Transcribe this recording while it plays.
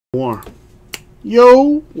Noir.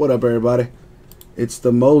 Yo, what up, everybody? It's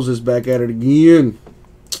the Moses back at it again.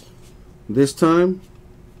 This time,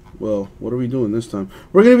 well, what are we doing this time?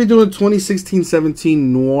 We're going to be doing 2016-17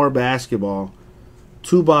 Noir basketball.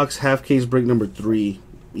 2-box half case break number 3,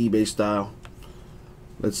 eBay style.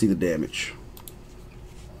 Let's see the damage.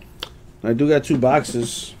 I do got 2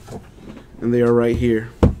 boxes, and they are right here.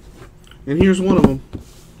 And here's one of them.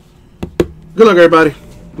 Good luck, everybody.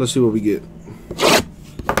 Let's see what we get.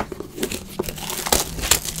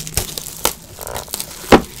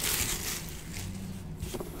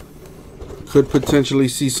 Could potentially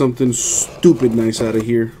see something stupid nice out of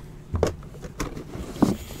here.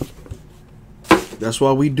 That's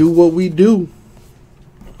why we do what we do.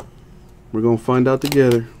 We're going to find out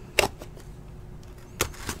together.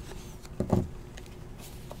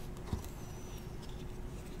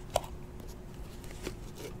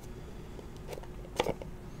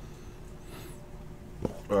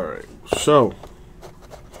 Alright, so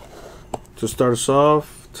to start us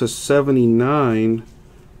off, to 79,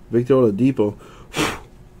 Victor Oladipo.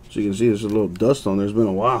 So you can see there's a little dust on there. It's been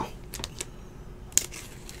a while.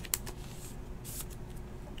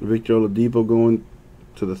 Victor Oladipo going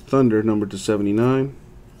to the Thunder, number to 79.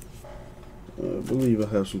 I believe I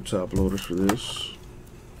have some top loaders for this.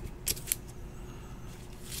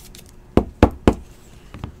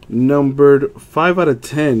 Numbered 5 out of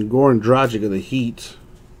 10, Goran Dragic of the Heat.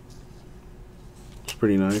 It's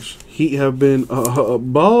pretty nice. Heat have been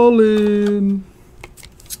balling.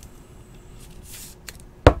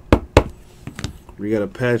 We got a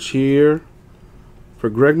patch here for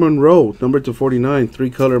Greg Monroe, number to 49,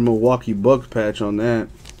 3-color Milwaukee Bucks patch on that.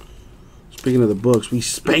 Speaking of the Bucks, we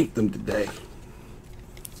spanked them today.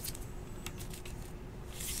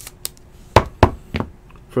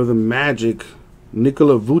 For the Magic,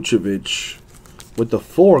 Nikola Vucevic with the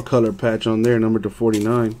 4-color patch on there, number to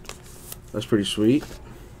 49. That's pretty sweet.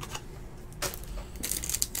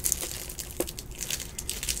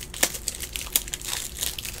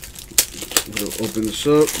 We'll open this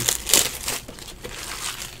up.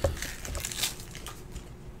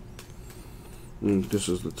 This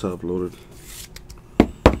is the top loaded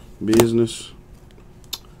business.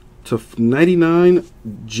 To 99,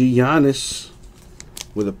 Giannis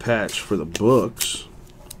with a patch for the Bucks.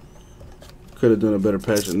 Could have done a better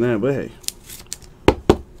patch than that, but hey,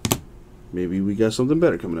 maybe we got something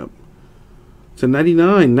better coming up. To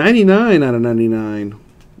 99, 99 out of 99.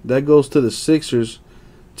 That goes to the Sixers.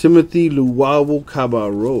 Timothy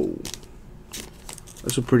Luwawu-Cabarrot.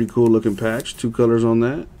 That's a pretty cool looking patch. 2 colors on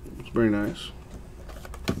that. It's very nice.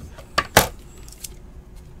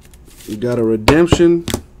 We got a redemption.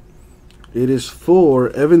 It is for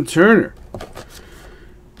Evan Turner.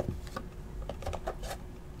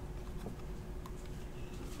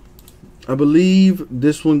 I believe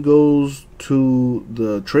this one goes to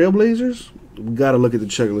the Trailblazers. We got to look at the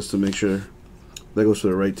checklist to make sure that goes to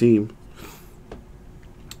the right team.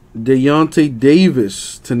 Deontay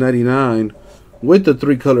Davis to 99 with the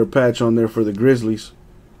 3-color patch on there for the Grizzlies.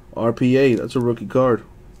 RPA, that's a rookie card.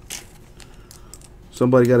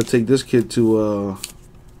 Somebody got to take this kid to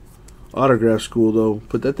autograph school, though.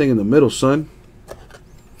 Put that thing in the middle, son.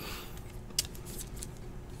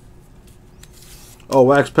 Oh,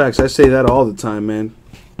 wax packs. I say that all the time, man.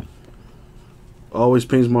 Always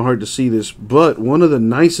pains my heart to see this. But one of the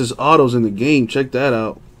nicest autos in the game. Check that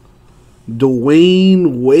out.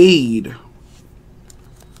 Dwayne Wade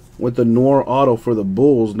with the Noir auto for the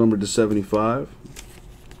Bulls, number to 75.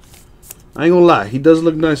 I ain't gonna lie, he does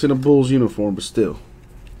look nice in a Bulls uniform, but still.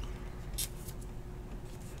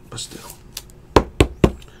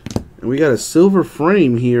 And we got a silver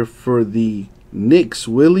frame here for the Knicks,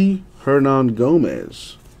 Willie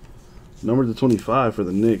Hernangomez, number to 25 for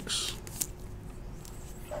the Knicks.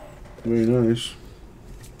 Very nice.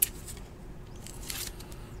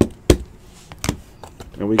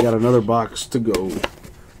 And we got another box to go.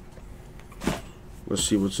 Let's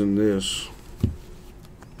see what's in this.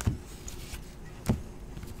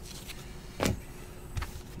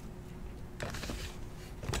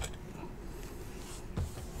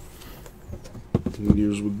 And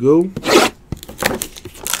here's we go.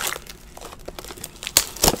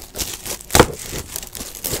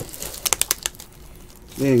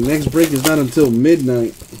 Dang, next break is not until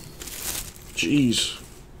midnight. Jeez.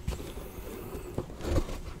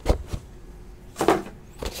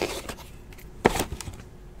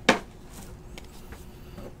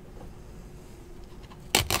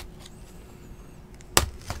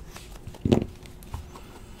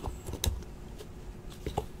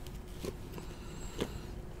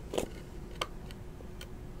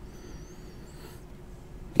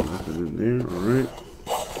 Nothing in there, alright.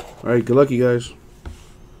 Alright, good luck, you guys.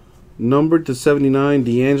 Numbered to 79,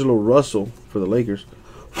 D'Angelo Russell for the Lakers.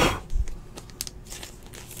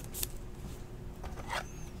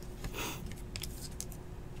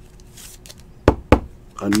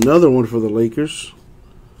 Another one for the Lakers.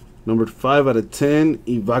 Numbered 5 out of 10,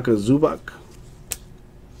 Ivica Zubac.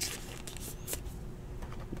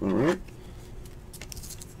 Alright.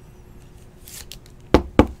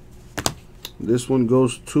 This one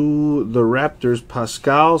goes to the Raptors,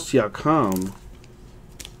 Pascal Siakam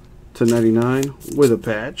to 99 with a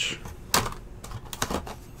patch.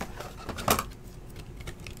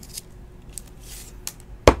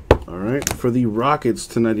 Alright, for the Rockets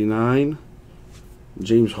to 99,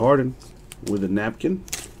 James Harden with a napkin.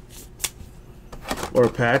 Or a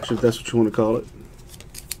patch, if that's what you want to call it.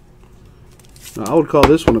 Now, I would call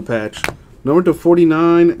this one a patch. Number to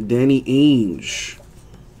 49, Danny Ainge.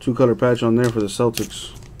 2-color patch on there for the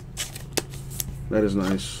Celtics. That is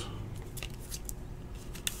nice.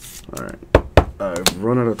 Alright. I've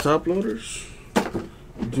run out of top loaders.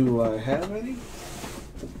 Do I have any?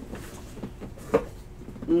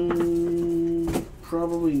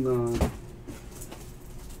 Probably not.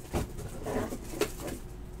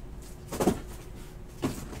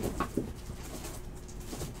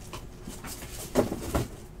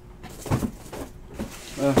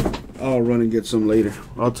 I'll run and get some later.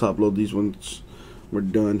 I'll top load these ones. We're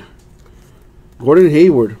done. Gordon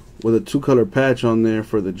Hayward with a 2-color patch on there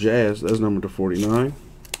for the Jazz. That's number to 49.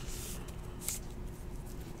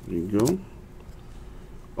 There you go.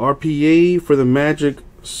 RPA for the Magic,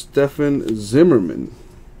 Stephen Zimmerman.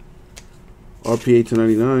 RPA to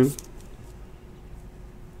 99.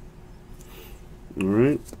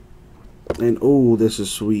 Alright. And oh, this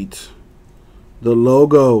is sweet. The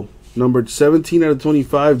logo. Numbered 17 out of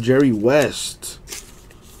 25, Jerry West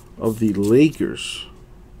of the Lakers.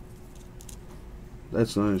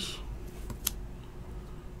 That's nice.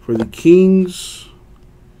 For the Kings,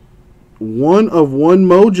 1 of 1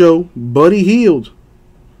 mojo, Buddy Hield.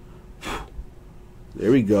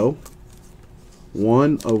 There we go.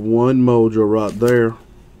 1 of 1 mojo right there.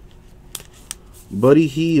 Buddy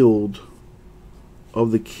Hield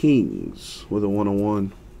of the Kings with a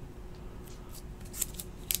 1-on-1.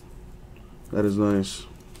 That is nice.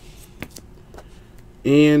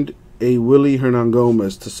 And a Willie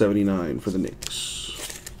Hernangomez to 79 for the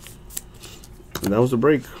Knicks. And that was the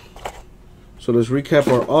break. So let's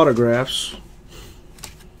recap our autographs.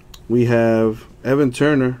 We have Evan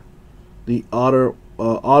Turner, the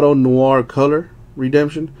Auto Noir color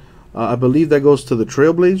redemption. I believe that goes to the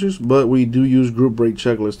Trailblazers, but we do use group break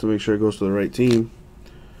checklist to make sure it goes to the right team.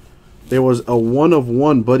 There was a 1 of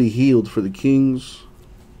 1 Buddy Hield for the Kings.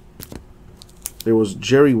 There was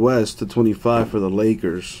Jerry West to 25 for the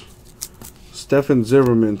Lakers. Stephen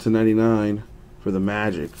Zimmerman to 99 for the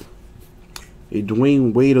Magic. A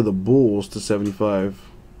Dwayne Wade of the Bulls to 75.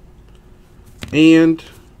 And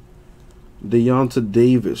Deonta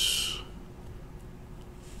Davis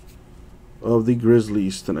of the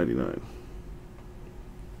Grizzlies to 99.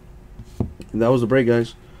 And that was the break,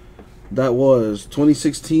 guys. That was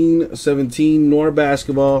 2016-17 Noir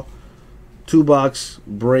basketball. 2-box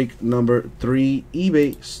break number 3,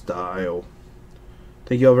 eBay style.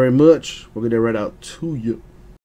 Thank you all very much. We'll get that right out to you.